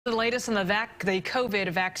The latest on the COVID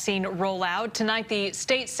vaccine rollout. Tonight, the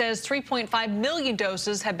state says 3.5 million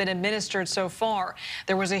doses have been administered so far.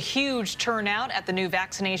 There was a huge turnout at the new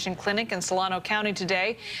vaccination clinic in Solano County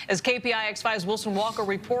today. As KPIX5's Wilson Walker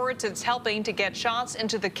reports, it's helping to get shots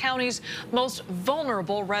into the county's most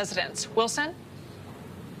vulnerable residents. Wilson?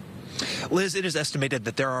 Liz, it is estimated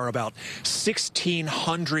that there are about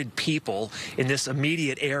 1,600 people in this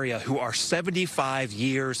immediate area who are 75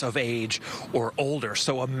 years of age or older.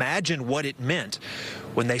 So imagine what it meant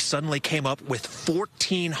when they suddenly came up with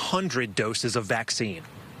 1,400 doses of vaccine.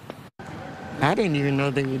 I didn't even know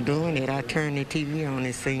they were doing it. I turned the TV on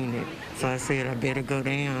and seen it. So I said I better go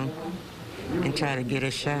down and try to get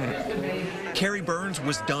a shot. Carrie Burns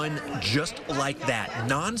was done just like that.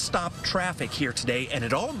 Non-stop traffic here today, and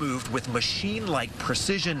it all moved with machine-like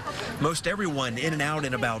precision. Most everyone in and out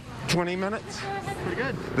in about 20 minutes. Pretty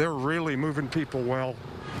good. They're really moving people well.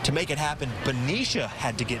 To make it happen, Benicia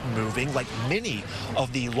had to get moving. Like many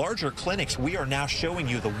of the larger clinics, we are now showing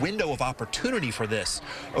you the window of opportunity for this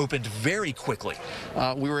opened very quickly.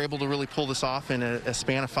 We were able to really pull this off in a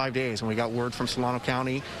span of 5 days when we got word from Solano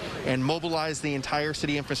County and mobilized the entire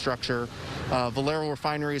city infrastructure. Valero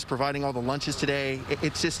Refinery is providing all the lunches today.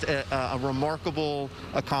 It's just a remarkable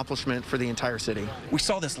accomplishment for the entire city. We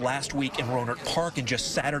saw this last week in Rohnert Park and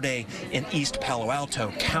just Saturday in East Palo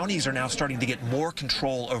Alto. Counties are now starting to get more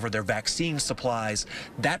control over their vaccine supplies.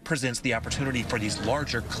 That presents the opportunity for these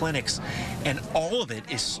larger clinics, and all of it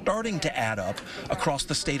is starting to add up across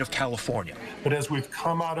the state of California. But as we've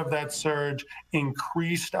come out of that surge,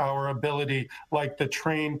 increased our ability, like the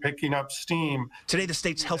train picking up steam. Today, the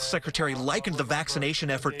state's health secretary likened the vaccination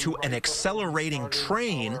effort to an accelerating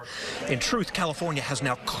train. In truth, California has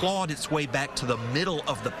now clawed its way back to the middle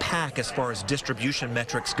of the pack as far as distribution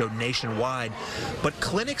metrics go nationwide. But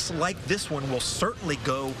clinics like this one will certainly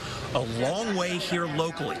go a long way here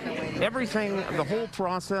locally. Everything, the whole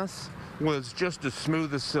process was just as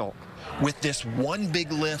smooth as silk. With this one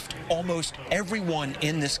big lift, almost everyone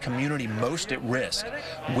in this community most at risk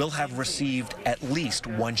will have received at least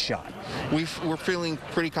one shot. We're feeling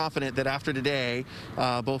pretty confident that after today,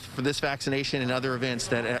 both for this vaccination and other events,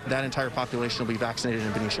 that entire population will be vaccinated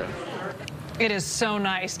in Benicia. It is so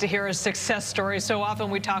nice to hear a success story. So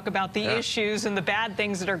often we talk about the issues and the bad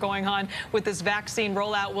things that are going on with this vaccine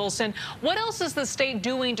rollout, Wilson. What else is the state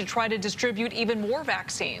doing to try to distribute even more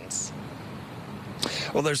vaccines?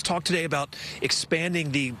 Well, there's talk today about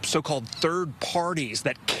expanding the so-called third parties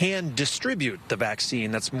that can distribute the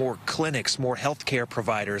vaccine. That's more clinics, more healthcare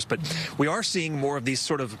providers. But we are seeing more of these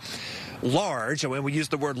sort of large, and when we use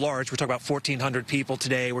the word large, we're talking about 1,400 people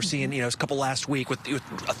today. We're seeing, a couple last week with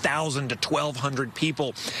 1,000 to 1,200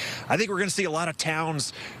 people. I think we're going to see a lot of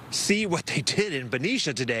towns see what they did in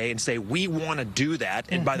Benicia today and say, we want to do that.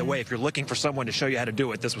 And by the way, if you're looking for someone to show you how to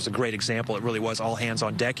do it, this was a great example. It really was all hands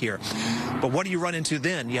on deck here. But what do you run into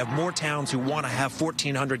then? You have more towns who want to have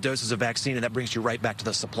 1,400 doses of vaccine, and that brings you right back to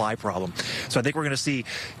the supply problem. So I think we're going to see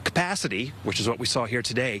capacity, which is what we saw here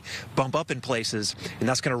today, bump up in places, and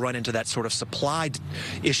that's going to run into that sort of supply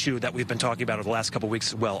issue that we've been talking about over the last couple of weeks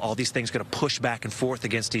as well. All these things going to push back and forth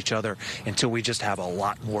against each other until we just have a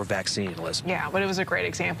lot more vaccine, Liz. Yeah, but it was a great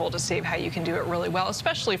example to see how you can do it really well,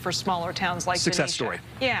 especially for smaller towns like Success Benicia. story.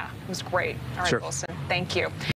 Yeah, it was great. All right, Sure. Wilson, thank you.